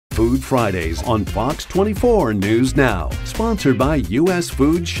Food Fridays on Fox 24 News Now. Sponsored by U.S.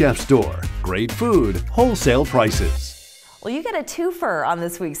 Food Chef Store. Great food, wholesale prices. Well, you get a twofer on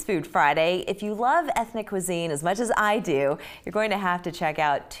this week's Food Friday. If you love ethnic cuisine as much as I do, you're going to have to check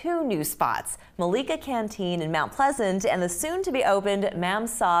out two new spots, Malika Canteen in Mount Pleasant and the soon-to-be opened Ma'am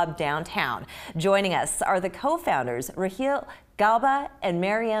Saab downtown. Joining us are the co-founders, Raheel, Gauba, and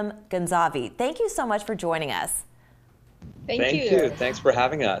Maryam Ghaznavi. Thank you so much for joining us. Thank you. Thanks for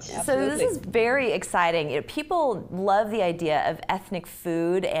having us. So this is very exciting. People love the idea of ethnic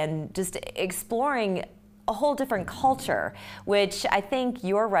food and just exploring a whole different culture, which I think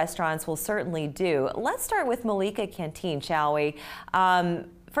your restaurants will certainly do. Let's start with Malika Canteen, shall we?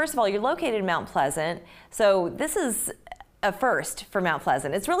 First of all, you're located in Mount Pleasant, so this is a first for Mount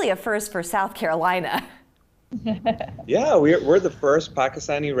Pleasant. It's really a first for South Carolina. Yeah, we're the first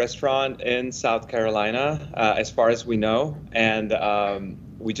Pakistani restaurant in South Carolina, as far as we know, and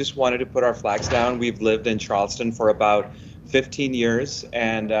we just wanted to put our flags down. We've lived in Charleston for about 15 years,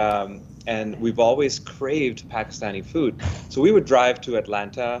 and we've always craved Pakistani food. So we would drive to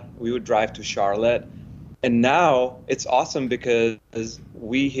Atlanta, we would drive to Charlotte, and now it's awesome because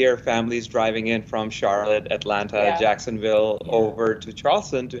we hear families driving in from Charlotte, Atlanta, Jacksonville, over to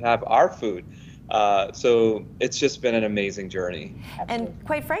Charleston to have our food. So it's just been an amazing journey. And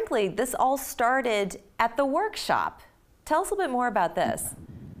quite frankly, this all started at the workshop. Tell us a little bit more about this.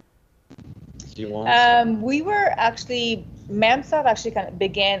 Do you want we were actually, Ma'am Saab actually kind of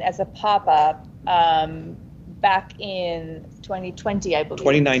began as a pop-up back in 2020, I believe.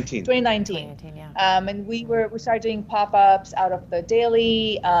 2019. 2019, yeah. And we started doing pop-ups out of the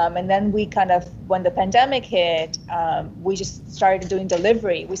daily, and then we kind of, when the pandemic hit, we just started doing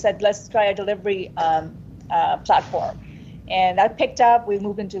delivery. We said, let's try a delivery platform. And that picked up. We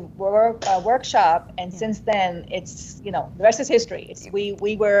moved into workshop, and since then, it's, the rest is history.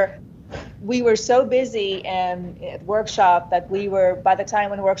 We were so busy at workshop that by the time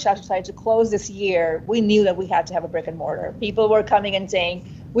when the workshop decided to close this year, we knew that we had to have a brick and mortar. People were coming and saying,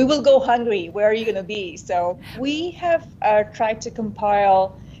 we will go hungry, where are you going to be? So we have tried to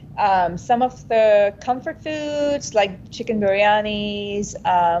compile some of the comfort foods like chicken biryanis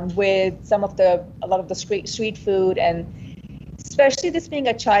with a lot of the street food, and especially this being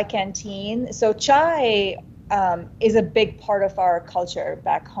a chai canteen. So chai is a big part of our culture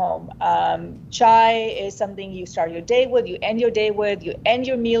back home. Chai is something you start your day with, you end your day with, you end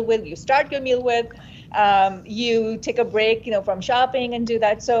your meal with, you start your meal with, you take a break, from shopping and do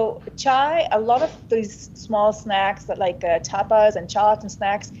that. So chai, a lot of these small snacks that like tapas and chaats and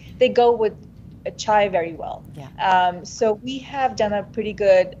snacks, they go with chai very well. Yeah. So we have done a pretty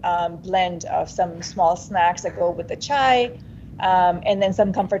good blend of some small snacks that go with the chai. And then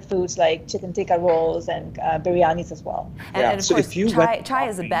some comfort foods like chicken tikka rolls and biryanis as well. And of course, chai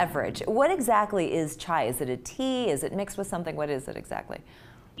is a beverage. What exactly is chai? Is it a tea? Is it mixed with something? What is it exactly?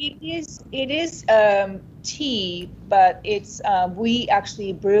 It is tea, but it's we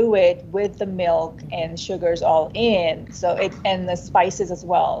actually brew it with the milk and sugars all in, and the spices as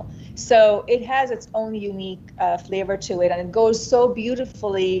well. So it has its own unique flavor to it, and it goes so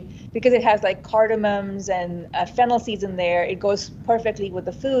beautifully because it has like cardamoms and fennel seeds in there. It goes perfectly with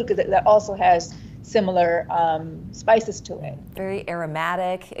the food because it also has similar spices to it. Very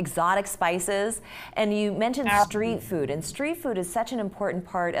aromatic, exotic spices. And you mentioned street food, and street food is such an important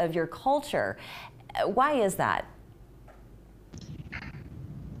part of your culture. Why is that?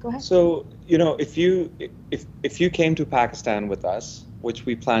 Go ahead. So, if you came to Pakistan with us, which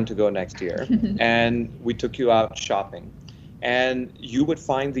we plan to go next year, and we took you out shopping, and you would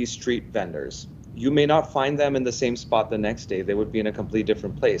find these street vendors. You may not find them in the same spot the next day. They would be in a completely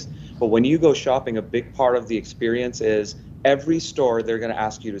different place. But when you go shopping, a big part of the experience is every store, they're going to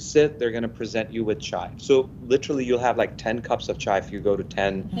ask you to sit, they're going to present you with chai. So literally you'll have like 10 cups of chai if you go to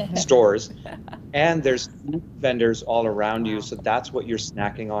 10 stores. And there's food vendors all around you. So that's what you're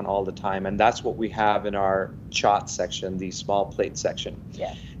snacking on all the time. And that's what we have in our chaat section, the small plate section.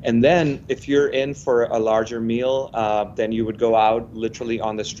 Yeah. And then if you're in for a larger meal, then you would go out literally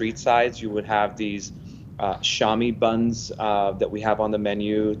on the street sides. You would have these shami buns that we have on the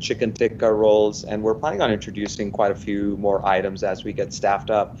menu, chicken tikka rolls, and we're planning on introducing quite a few more items as we get staffed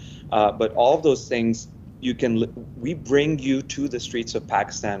up. But all of those things, we bring you to the streets of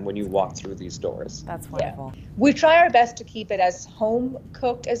Pakistan when you walk through these doors. That's wonderful. Yeah. We try our best to keep it as home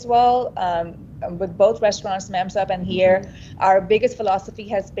cooked as well. With both restaurants, Ma'am Saab and here, our biggest philosophy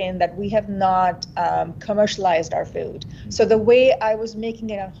has been that we have not commercialized our food. So the way I was making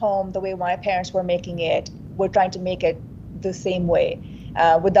it at home, the way my parents were making it, we're trying to make it the same way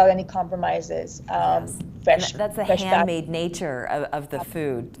without any compromises. fresh. And that's the handmade nature of the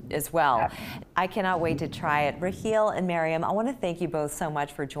food as well. Yeah. I cannot wait to try it. Raheel and Maryam, I want to thank you both so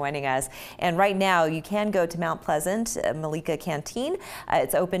much for joining us. And right now, you can go to Mount Pleasant, Malika Canteen.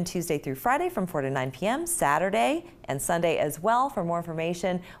 It's open Tuesday through Friday from 4 to 9 p.m., Saturday and Sunday as well. For more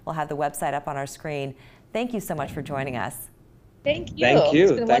information, we'll have the website up on our screen. Thank you so much for joining us. Thank you. Thank you.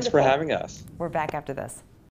 It's been Thanks for wonderful. having us. We're back after this.